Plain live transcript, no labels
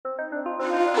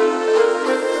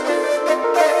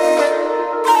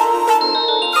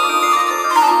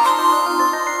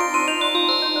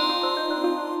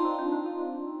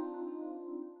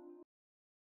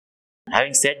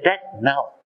Having said that,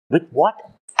 now, with what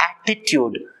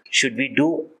attitude should we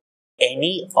do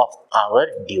any of our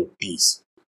duties?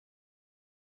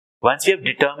 Once we have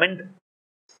determined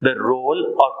the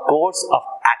role or course of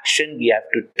action we have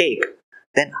to take,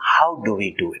 then how do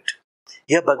we do it?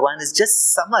 Here Bhagavan is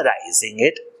just summarizing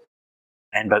it,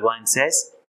 and Bhagavan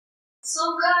says,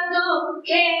 Sukha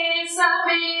dukhe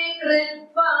same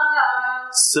kritva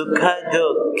Sukha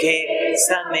dukhe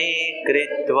same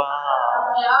kritva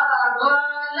Labha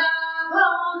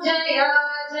labhau jaya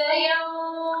jayau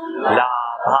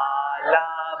Labha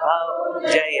labhau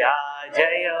jaya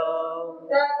jayo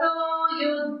Tato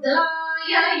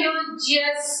yuddhaya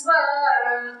yujyasva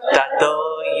Tato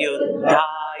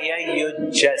yuddhaya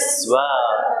yujyasva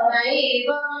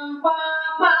Naivam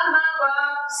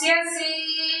papamavapsyasi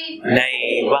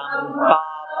Naivam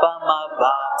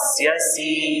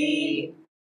papamavapsyasi.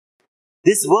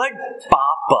 This word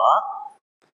papa,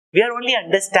 we are only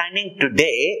understanding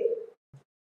today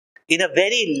in a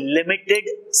very limited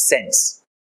sense.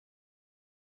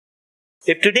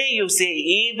 If today you say,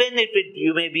 even if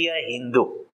you may be a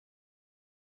Hindu,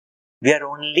 we are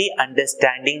only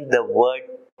understanding the word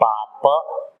papa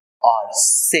or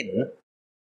sin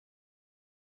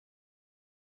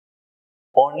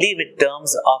only with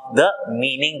terms of the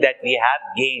meaning that we have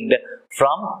gained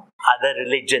from other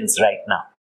religions right now.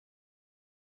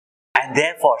 And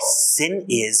therefore, sin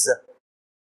is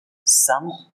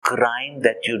some crime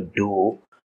that you do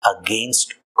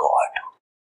against God.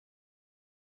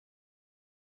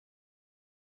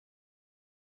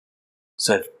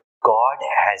 So if God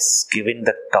has given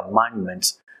the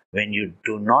commandments, when you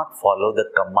do not follow the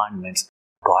commandments,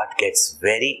 God gets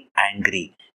very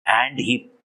angry and He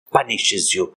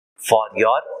punishes you for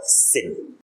your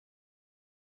sin.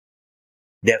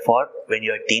 Therefore, when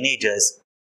you are teenagers,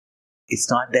 it's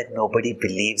not that nobody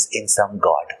believes in some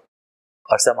God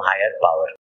or some higher power.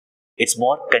 It's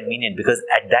more convenient because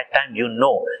at that time you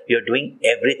know you're doing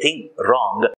everything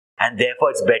wrong and therefore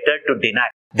it's better to deny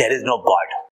there is no God.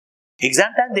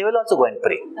 Exam time, they will also go and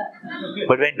pray.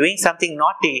 But when doing something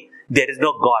naughty, there is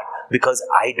no God because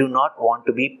I do not want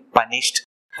to be punished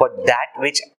for that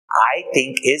which I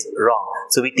think is wrong.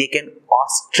 So we take an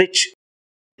ostrich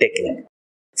technique.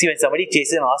 See, when somebody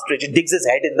chases an ostrich, it digs his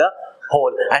head in the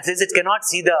hole. And since it cannot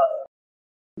see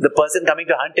the person coming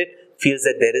to hunt it, feels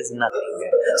that there is nothing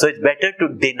there. So it's better to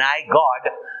deny God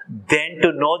than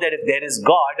to know that if there is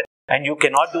God and you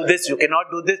cannot do this, you cannot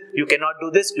do this, you cannot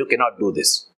do this, you cannot do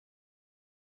this.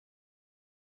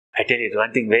 I tell you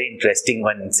one thing very interesting,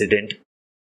 one incident.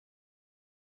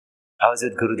 I was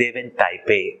with Gurudev in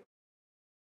Taipei.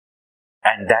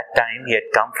 And that time he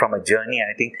had come from a journey and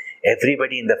I think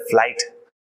everybody in the flight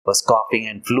was coughing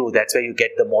and flu. That's where you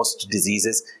get the most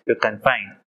diseases. You're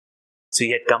confined. So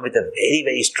he had come with a very,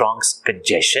 very strong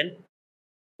congestion.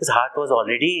 His heart was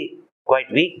already quite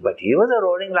weak, but he was a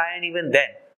roaring lion even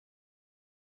then.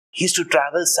 He used to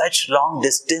travel such long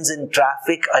distance in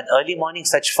traffic at early morning,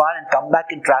 such far, and come back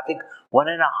in traffic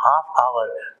 1.5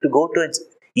 hours to go to it.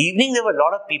 Evening there were a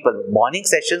lot of people. Morning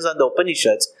sessions on the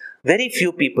Upanishads, very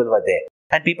few people were there.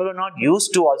 And people were not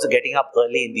used to also getting up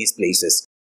early in these places.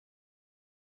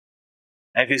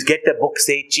 And if you get the book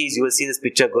Say Cheese, you will see this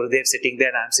picture, Gurudev sitting there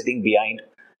and I am sitting behind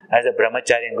as a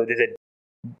brahmachari. And Gurudev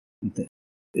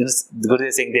is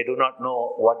saying they do not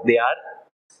know what they are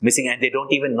missing and they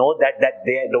don't even know that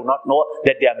they do not know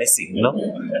that they are missing. You know?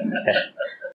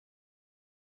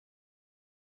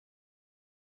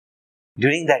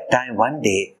 During that time, one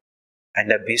day,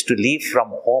 and I used to leave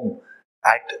from home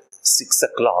at 6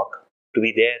 o'clock to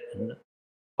be there,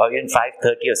 or even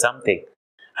 5:30 or something.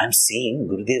 I'm seeing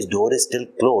Gurudev's door is still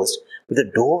closed, but the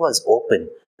door was open.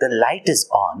 The light is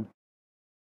on,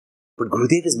 but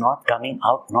Gurudev is not coming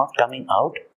out.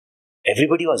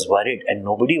 Everybody was worried and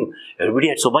everybody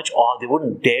had so much awe, they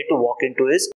wouldn't dare to walk into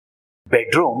his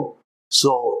bedroom.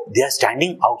 So they are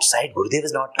standing outside. Gurudev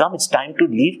has not come. It's time to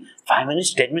leave. 5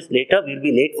 minutes, 10 minutes later, we'll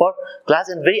be late for class.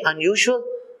 And very unusual,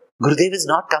 Gurudev is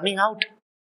not coming out.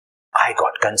 I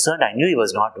got concerned. I knew he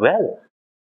was not well.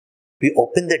 We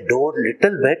opened the door a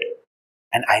little bit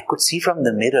and I could see from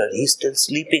the mirror, he's still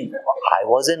sleeping. I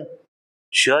was in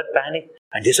sheer panic.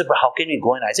 And they said, but how can we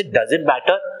go in? I said, doesn't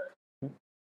matter.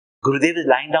 Gurudev is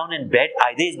lying down in bed.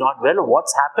 Either he's not well or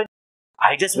what's happened.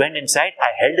 I just went inside.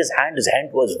 I held his hand. His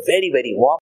hand was very, very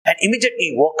warm. And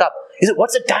immediately he woke up. He said,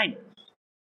 what's the time?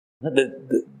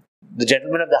 The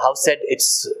gentleman of the house said,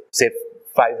 it's, say,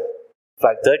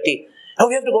 5:30. Oh,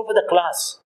 we have to go for the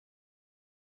class.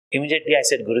 Immediately I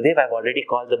said, Gurudev, I've already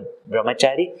called the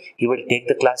brahmachari. He will take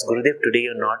the class. Gurudev, today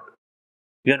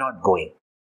you're not going.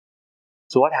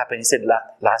 So what happened? He said,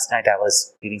 last night I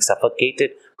was feeling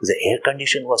suffocated, because the air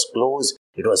condition was closed.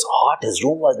 It was hot. His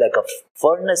room was like a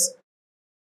furnace.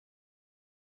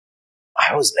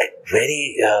 I was like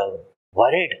very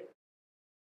worried.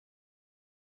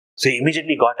 So he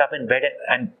immediately got up in bed,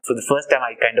 and for the first time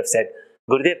I kind of said,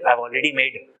 Gurudev, I've already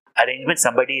made arrangements.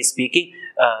 Somebody is speaking.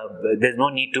 There's no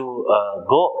need to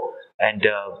go. And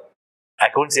I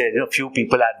couldn't say, few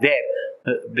people are there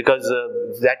because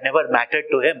that never mattered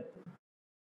to him.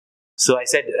 So I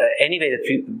said, anyway,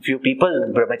 the few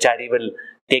people, Brahmachari will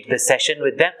take the session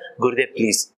with them. Gurudev,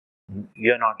 please,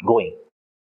 you're not going.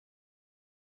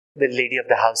 The lady of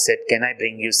the house said, can I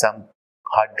bring you some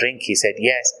hot drink? He said,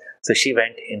 yes. So she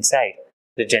went inside.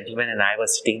 The gentleman and I were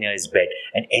sitting near his bed.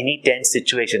 And any tense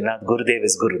situation, now Gurudev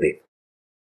is Gurudev.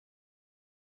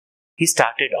 He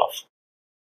started off.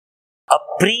 A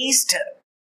priest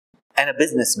and a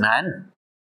businessman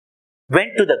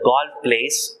went to the golf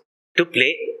place to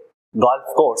play golf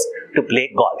course to play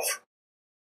golf.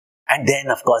 And then,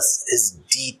 of course, his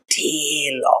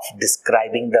detail of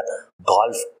describing the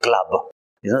golf club.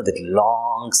 The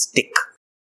long stick,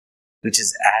 which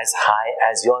is as high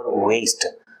as your waist,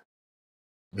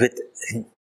 with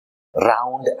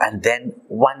round and then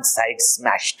one side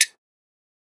smashed.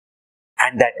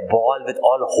 And that ball with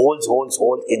all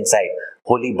holes inside,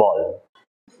 holy ball.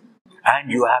 And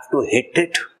you have to hit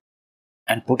it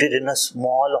and put it in a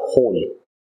small hole.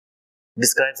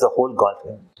 Describes the whole golf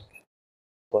game.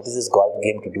 What is this golf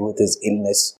game to do with his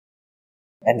illness?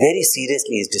 And very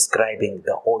seriously is describing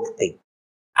the whole thing.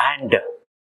 And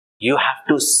you have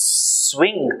to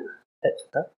swing,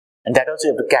 and that also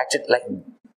you have to catch it like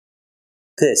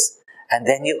this, and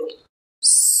then you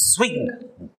swing,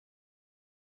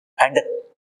 and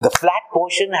the flat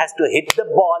portion has to hit the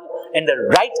ball in the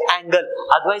right angle,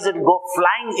 otherwise it will go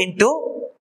flying into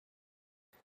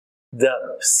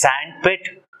the sand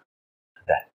pit.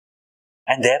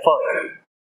 And therefore,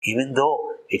 even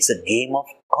though it's a game of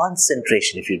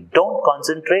concentration, if you don't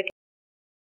concentrate,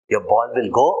 your ball will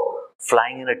go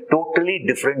flying in a totally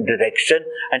different direction,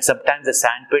 and sometimes the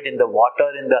sandpit in the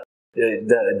water, in the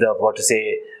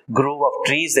grove of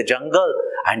trees, the jungle,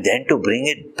 and then to bring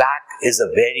it back is a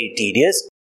very tedious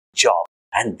job.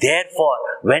 And therefore,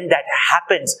 when that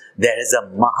happens, there is a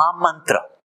Maha Mantra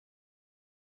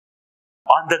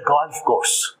on the golf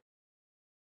course.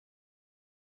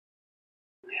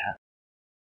 Yeah.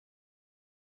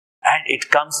 And it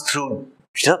comes through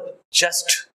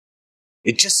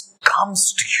it just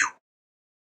comes to you.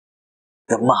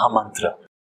 The Maha Mantra.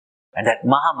 And that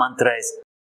Maha Mantra is,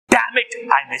 damn it,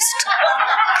 I missed.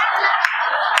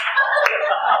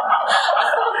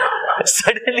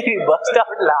 Suddenly we burst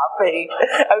out laughing,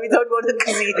 and we thought what a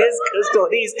serious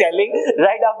story he's telling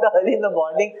right after early in the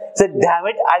morning. Said, damn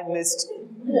it, I missed.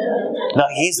 Now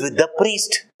he's with the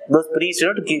priest. Those priests,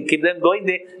 to keep them going,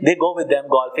 they go with them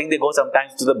golfing. They go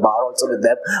sometimes to the bar also with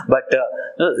them. But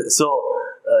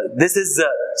this is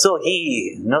so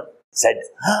he said,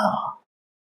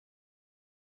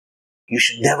 you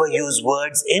should never use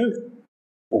words in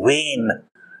vain.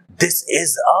 This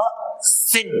is a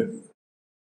sin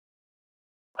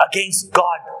against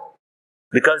God.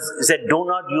 Because he said, do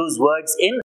not use words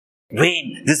in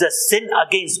vain. This is a sin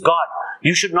against God.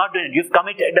 You should not do it. You've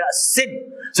committed a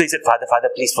sin. So he said, Father,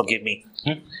 please forgive me.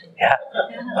 Yeah,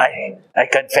 I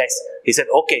confess. He said,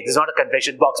 okay, this is not a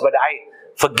confession box, but I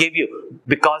forgive you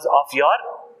because of your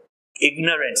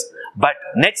ignorance. But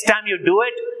next time you do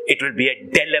it, it will be a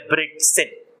deliberate sin.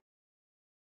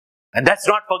 And that's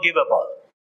not forgivable.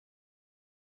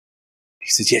 He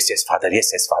said, yes, Father.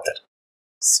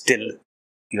 Still,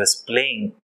 he was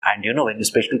playing. And when you're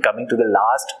especially coming to the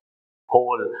last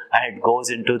hole and it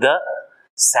goes into the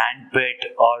sand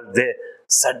pit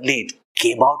suddenly it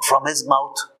came out from his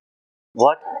mouth.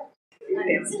 What?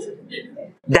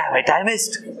 Damn it, I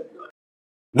missed.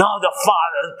 Now the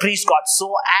priest got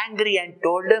so angry and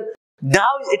told him,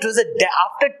 now it was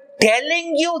after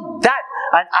telling you that,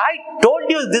 and I told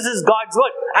you this is God's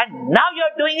word, and now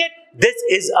you're doing it, this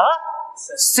is a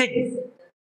sin.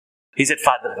 He said,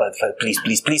 Father, please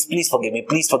forgive me,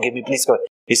 please forgive me.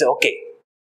 He said, okay,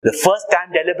 the first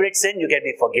time deliberate sin, you can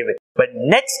be forgiven. But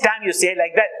next time you say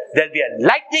like that, there'll be a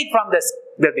lightning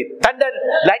there'll be thunder,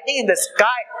 lightning in the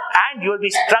sky, and you will be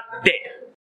struck dead.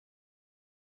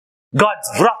 God's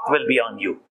wrath will be on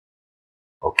you.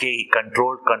 Okay, he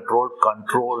controlled.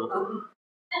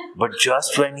 But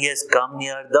just when he has come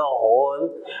near the hole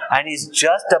and he's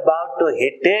just about to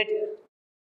hit it,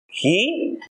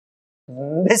 he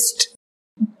missed.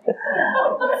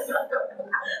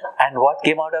 And what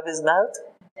came out of his mouth?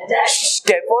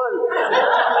 Stepple.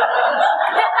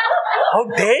 How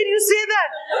dare you say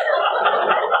that?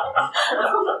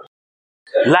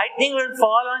 Lightning will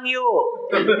fall on you.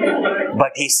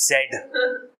 But he said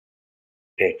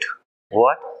it.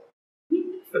 What?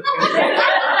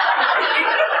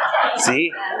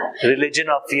 See, religion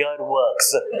of fear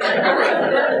works.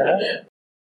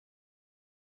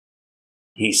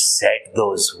 He said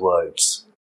those words.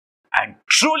 And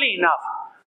truly enough,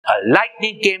 a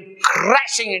lightning came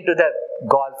crashing into the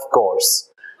golf course.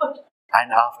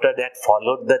 And after that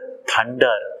followed the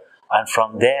thunder. And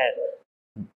from there,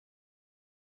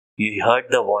 you heard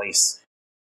the voice.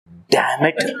 Damn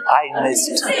it, I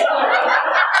missed.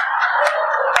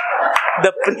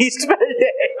 The priest fell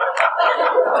dead.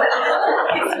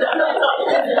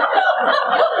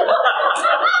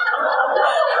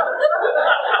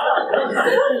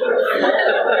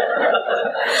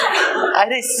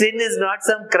 And sin is not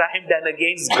some crime done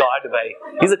against God. By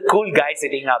he's a cool guy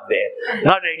sitting up there,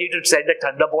 not ready to send a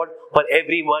thunderbolt for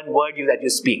every one word that you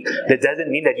speak. That doesn't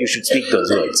mean that you should speak those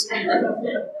words.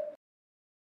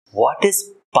 What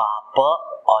is papa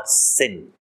or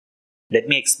sin? Let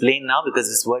me explain now, because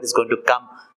this word is going to come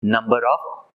number of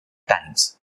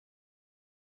times.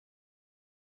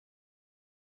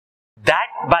 That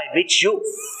by which you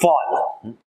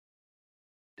fall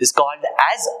is called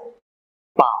as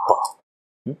papa.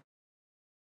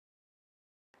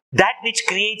 That which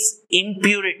creates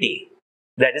impurity,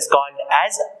 that is called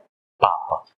as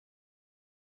papa.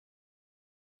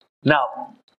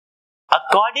 Now,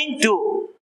 according to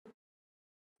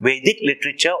Vedic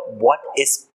literature, what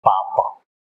is papa?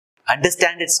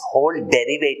 Understand its whole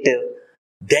derivative,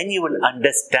 then you will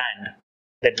understand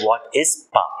that what is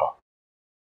papa.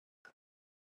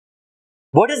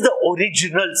 What is the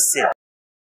original sin?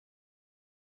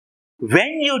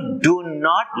 When you do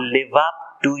not live up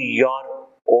to your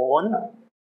own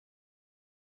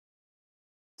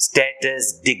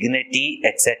status, dignity,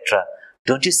 etc.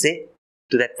 Don't you say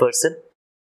to that person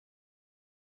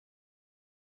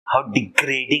how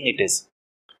degrading it is?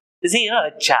 You see,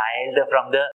 a child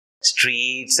from the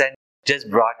streets and just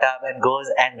brought up and goes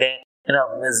and then,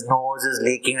 his nose is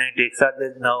leaking and he takes out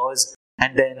his nose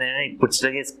and then he puts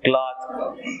like his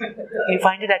cloth. You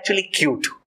find it actually cute.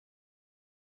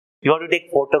 You want to take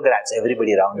photographs,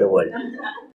 everybody around the world.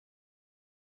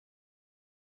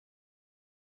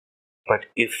 But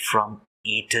if from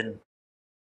Eden,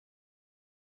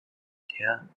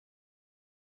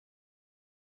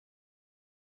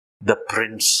 the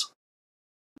prince,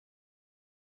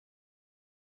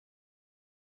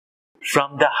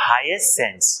 from the highest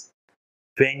sense,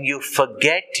 when you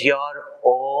forget your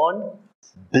own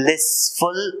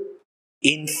blissful,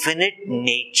 infinite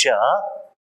nature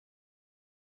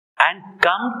and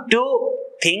come to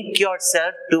think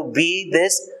yourself to be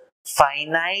this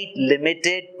finite,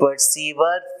 limited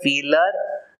perceiver, feeler,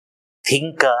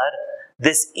 thinker,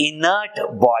 this inert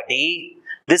body,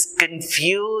 this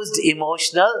confused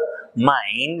emotional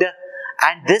mind,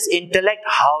 and this intellect,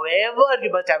 however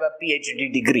you must have a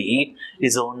PhD degree,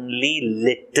 is only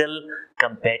little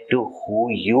compared to who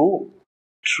you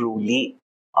truly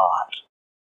are.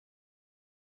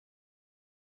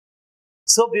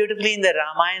 So beautifully in the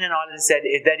Ramayana and all it said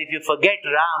is that if you forget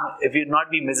Ram, if you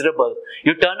not be miserable,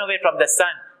 you turn away from the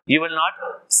sun, you will not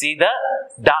see the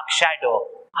dark shadow.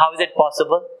 How is it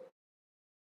possible?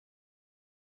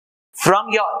 From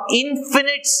your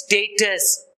infinite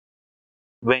status,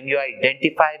 when you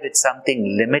identify with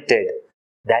something limited,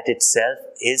 that itself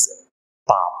is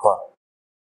papa.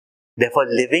 Therefore,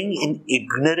 living in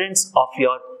ignorance of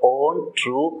your own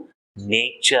true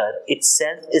nature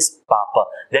itself is papa.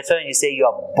 That's why when you say you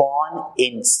are born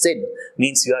in sin,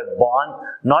 means you are born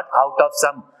not out of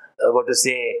some,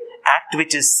 act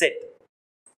which is sin.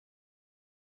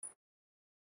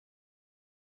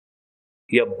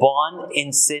 You're born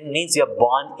in sin means you're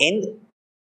born in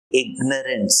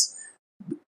ignorance.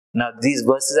 Now, these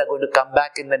verses are going to come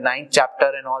back in the 9th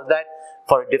chapter and all that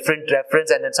for a different reference,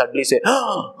 and then suddenly say,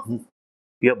 oh,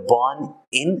 you're born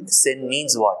in sin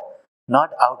means what?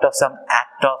 Not out of some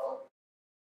act of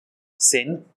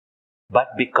sin, but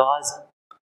because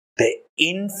the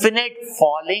infinite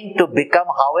falling to become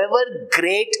however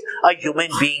great a human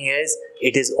being is,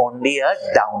 it is only a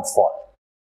downfall.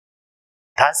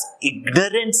 Thus,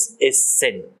 ignorance is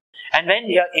sin. And when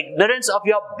your ignorance of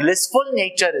your blissful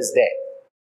nature is there,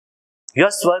 your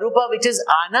Swarupa, which is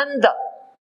Ananda,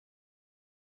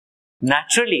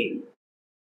 naturally,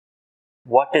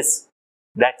 what is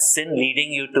that sin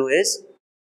leading you to is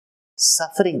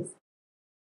suffering.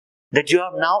 That you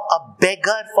are now a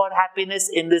beggar for happiness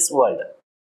in this world.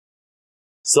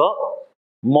 So,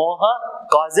 moha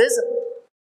causes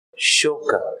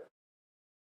shoka.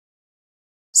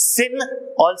 Sin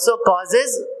also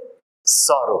causes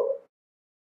sorrow.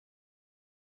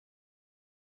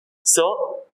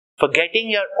 So, forgetting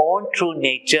your own true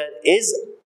nature is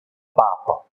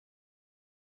papa.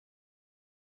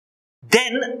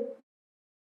 Then,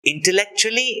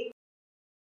 intellectually,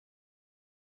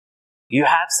 you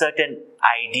have certain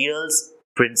ideals,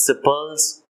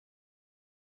 principles.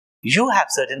 You have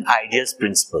certain ideals,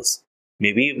 principles.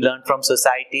 Maybe you've learned from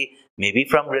society, maybe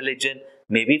from religion,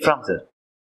 maybe from the.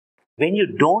 When you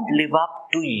don't live up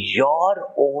to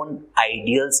your own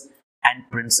ideals and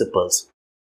principles,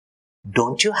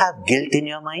 don't you have guilt in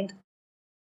your mind?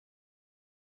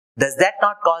 Does that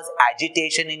not cause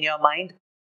agitation in your mind?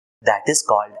 That is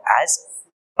called as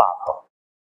papa.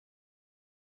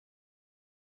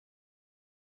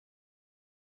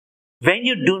 When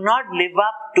you do not live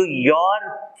up to your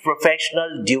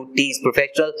professional duties,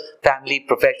 professional family,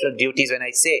 professional duties, when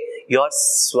I say your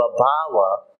swabhava,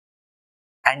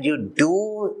 and you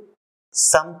do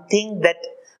something that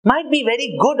might be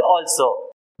very good also,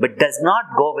 but does not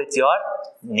go with your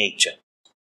nature.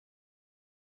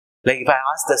 Like if I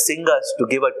ask the singers to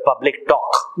give a public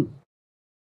talk,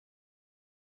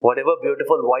 whatever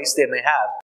beautiful voice they may have,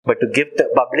 but to give the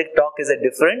public talk is a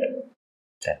different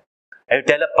thing. And you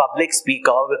tell a public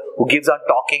speaker who gives on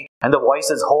talking and the voice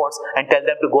is hoarse and tell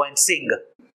them to go and sing,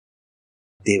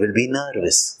 they will be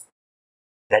nervous.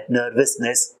 That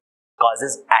nervousness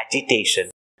causes agitation.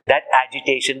 That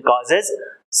agitation causes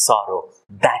sorrow.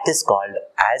 That is called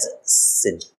as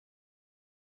sin.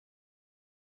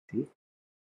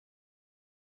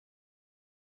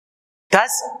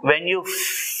 Thus, when you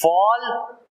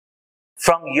fall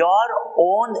from your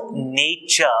own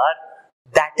nature,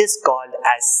 that is called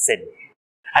as sin.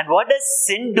 And what does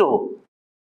sin do?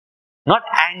 Not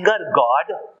anger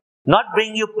God, not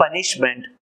bring you punishment.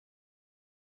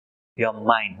 Your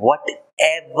mind,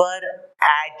 whatever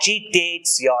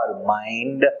agitates your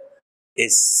mind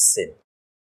is sin.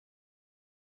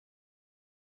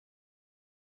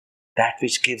 That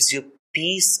which gives you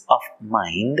peace of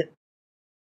mind,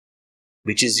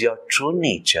 which is your true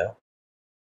nature,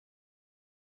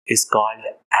 is called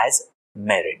as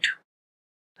merit.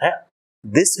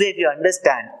 This way, if you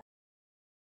understand,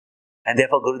 and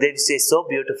therefore Gurudev says so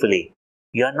beautifully,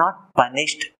 you are not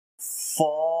punished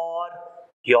for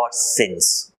your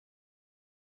sins.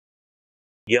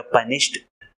 You are punished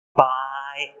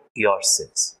by your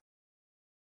sins.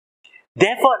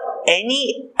 Therefore,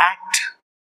 any act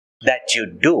that you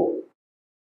do,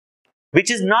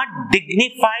 which is not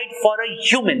dignified for a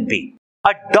human being.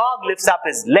 A dog lifts up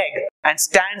his leg and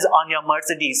stands on your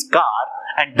Mercedes car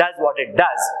and does what it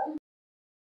does.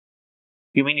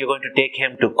 You mean you're going to take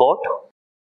him to court?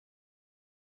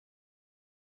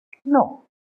 No.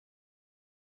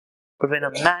 But when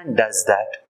a man does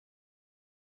that,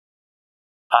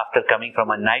 after coming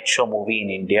from a night show movie in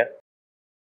India,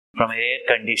 from an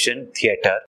air-conditioned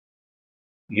theatre,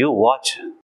 you watch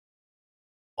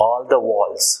all the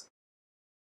walls.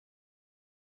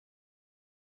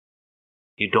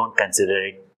 You don't consider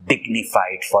it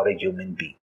dignified for a human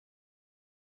being.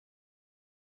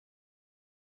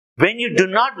 When you do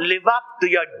not live up to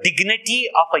your dignity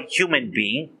of a human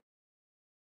being,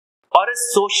 or a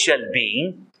social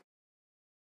being,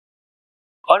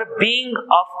 or a being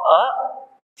of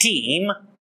a team,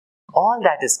 all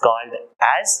that is called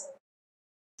as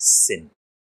sin.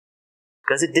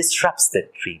 Because it disrupts the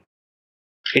dream.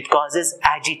 It causes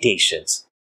agitations.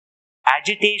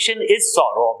 Agitation is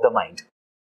sorrow of the mind.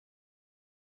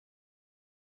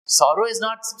 Sorrow is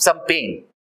not some pain.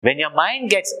 When your mind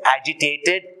gets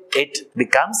agitated, it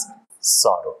becomes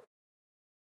sorrow.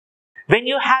 When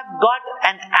you have got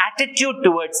an attitude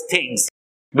towards things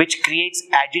which creates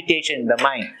agitation in the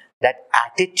mind, that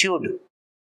attitude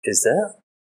is a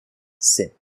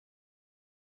sin.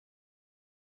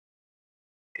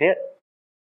 Clear?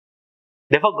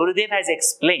 Therefore, Gurudev has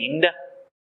explained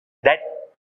that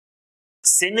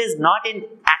sin is not in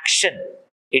action,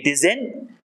 it is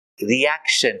in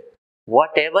reaction.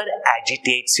 Whatever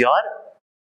agitates your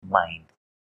mind.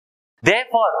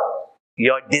 Therefore,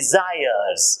 your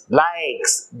desires,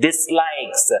 likes,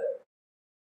 dislikes,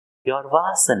 your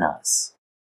vasanas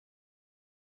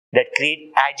that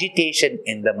create agitation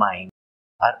in the mind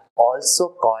are also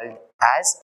called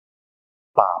as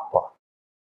papa.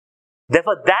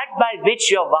 Therefore, that by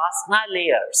which your vasana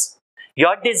layers,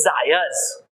 your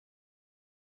desires,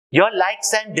 your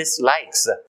likes and dislikes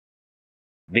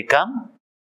become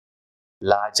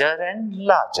larger and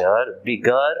larger,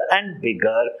 bigger and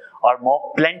bigger, or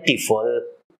more plentiful,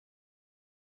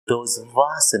 those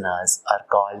vasanas are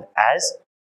called as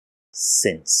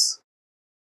sins.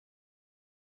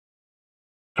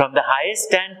 From the highest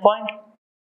standpoint,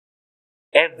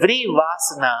 every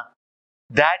vasana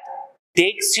that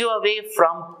takes you away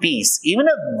from peace, even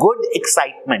a good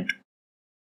excitement,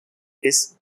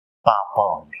 is papa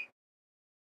only.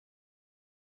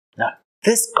 Now,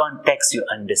 this context you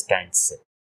understand sin.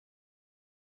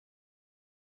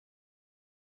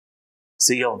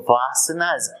 So your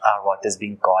vasanas are what is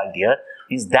being called here,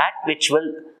 is that which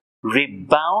will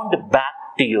rebound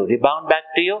back to you. Rebound back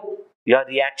to you, your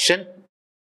reaction,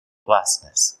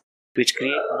 vasanas, which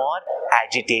create more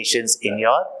agitations in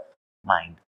your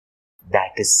mind.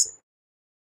 That is sin.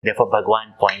 Therefore,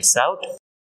 Bhagavan points out,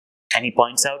 and he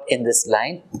points out in this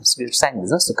line, so we've sang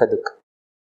this, no? Sukha Dukkha.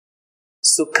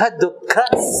 Sukha Dukkha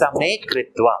Same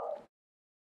Kritva.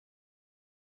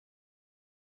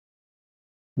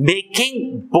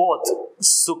 Making both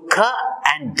Sukha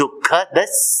and Dukkha the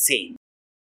same.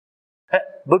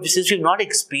 But since we've not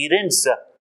experienced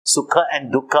Sukha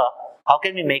and Dukkha, how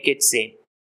can we make it same?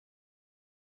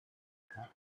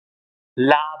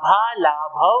 Labha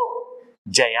Labhau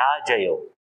Jaya Jayo.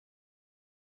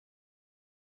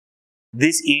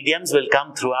 These idioms will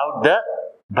come throughout the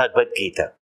Bhagavad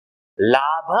Gita.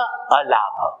 Labha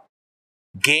Alabha.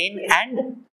 Gain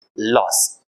and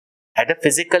loss. At a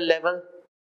physical level.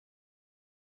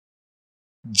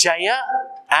 Jaya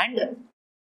and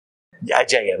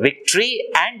Ajaya. Victory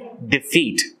and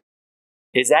defeat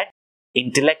is at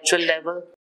intellectual level.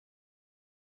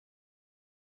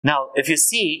 Now, if you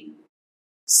see,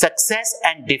 success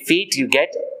and defeat you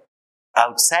get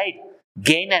outside.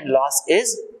 Gain and loss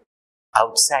is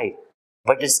outside.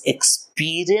 But it's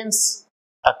experience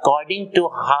according to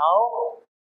how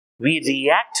we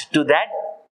react to that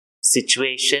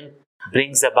situation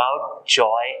brings about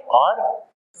joy or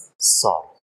sorrow.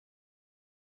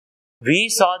 We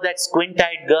saw that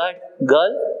squint-eyed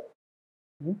girl.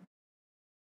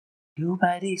 You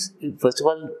marry, first of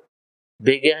all,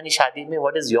 Begehani Shadi mein,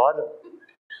 what is your...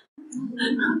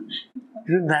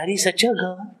 You marry such a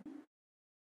girl.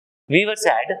 We were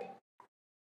sad.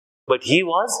 But he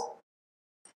was.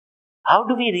 How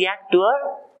do we react to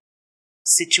a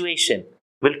situation?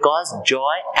 Will cause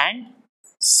joy and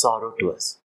sorrow to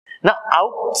us. Now,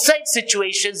 outside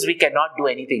situations we cannot do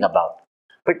anything about.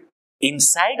 But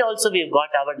inside also we've got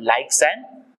our likes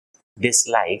and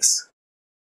dislikes.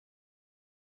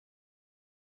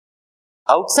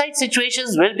 Outside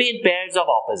situations will be in pairs of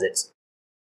opposites.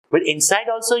 But inside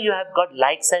also you have got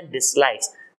likes and dislikes.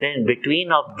 Then in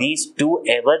between of these two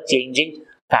ever-changing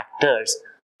factors,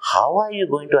 how are you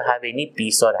going to have any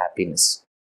peace or happiness?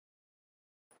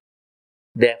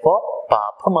 Therefore,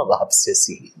 papam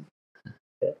avapsyasi.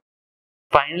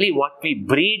 Finally, what we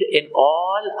breed in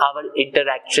all our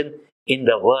interaction in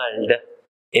the world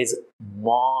is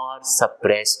more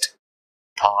suppressed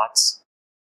thoughts,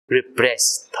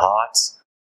 repressed thoughts.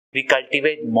 We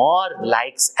cultivate more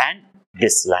likes and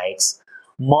dislikes,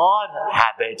 more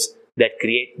habits that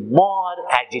create more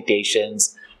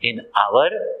agitations in our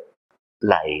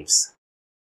lives.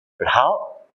 But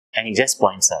how? And he just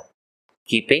points out,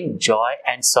 keeping joy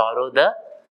and sorrow the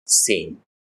same.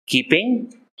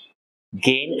 Keeping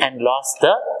gain and loss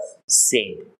the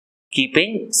same.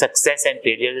 Keeping success and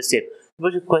failure the same.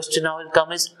 But the question now will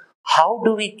come is, how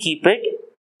do we keep it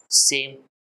same?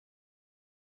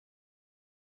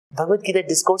 Bhagavad Gita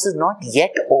discourse is not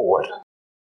yet over.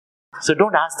 So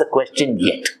don't ask the question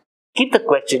yet. Keep the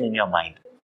question in your mind.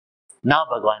 Now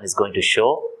Bhagavan is going to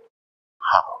show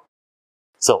how.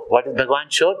 So what did Bhagavan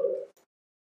show?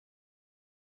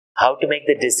 How to make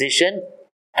the decision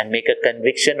and make a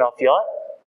conviction of your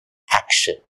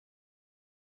action.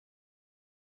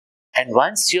 And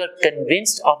once you are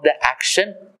convinced of the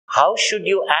action, how should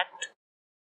you act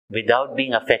without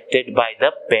being affected by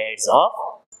the pairs of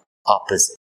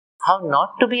opposites? How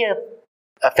not to be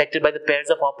affected by the pairs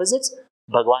of opposites?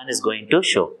 Bhagavan is going to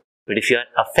show. But if you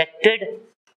are affected,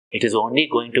 it is only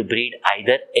going to breed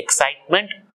either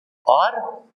excitement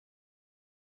or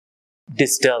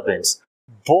disturbance.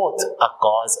 Both a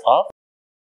cause of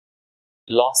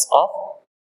loss of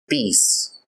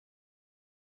peace.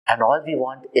 And all we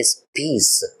want is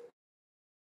peace.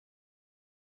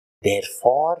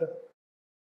 Therefore,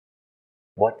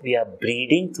 what we are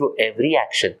breeding through every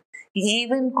action,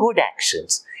 even good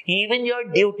actions, even your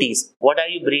duties, what are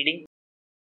you breeding?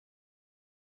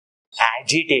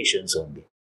 Agitations only.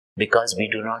 Because we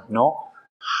do not know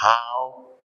how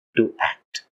to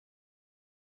act.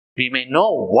 We may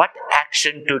know what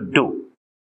action to do.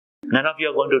 None of you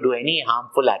are going to do any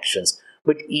harmful actions.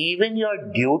 But even your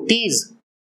duties,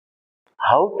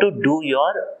 how to do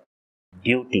your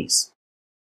duties,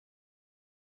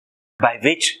 by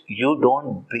which you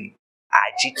don't bring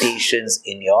agitations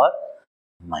in your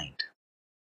mind.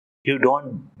 You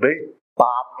don't build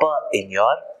papa in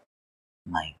your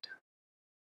mind.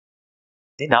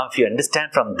 Now, if you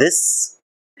understand from this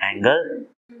angle,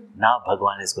 now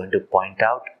Bhagavan is going to point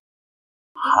out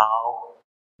how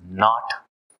not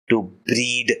to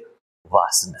breed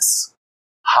vasanas,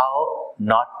 how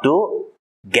not to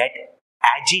get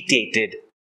agitated,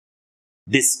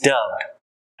 disturbed,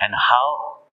 and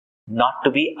how not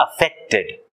to be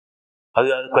affected.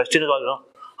 The question is also,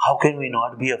 how can we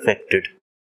not be affected?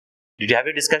 Did you have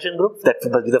a discussion group? That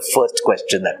would be the first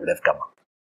question that would have come up.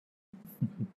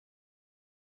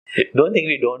 Don't think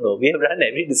we don't know. We have run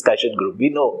every discussion group. We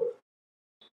know.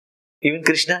 Even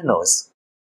Krishna knows.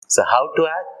 So how to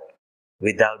act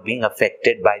without being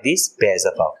affected by these pairs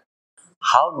of out.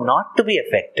 How not to be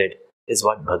affected is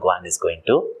what Bhagavan is going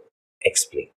to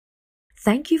explain.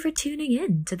 Thank you for tuning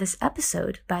in to this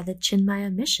episode by the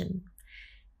Chinmaya Mission.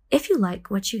 If you like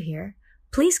what you hear,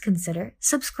 please consider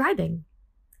subscribing.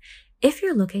 If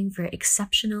you're looking for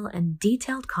exceptional and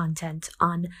detailed content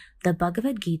on the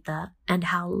Bhagavad Gita and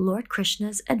how Lord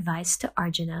Krishna's advice to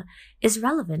Arjuna is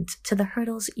relevant to the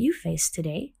hurdles you face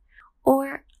today,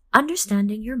 or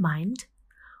understanding your mind,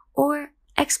 or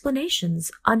explanations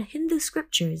on Hindu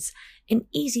scriptures in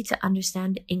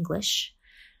easy-to-understand English,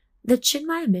 the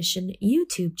Chinmaya Mission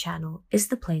YouTube channel is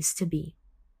the place to be.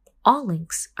 All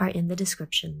links are in the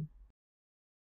description.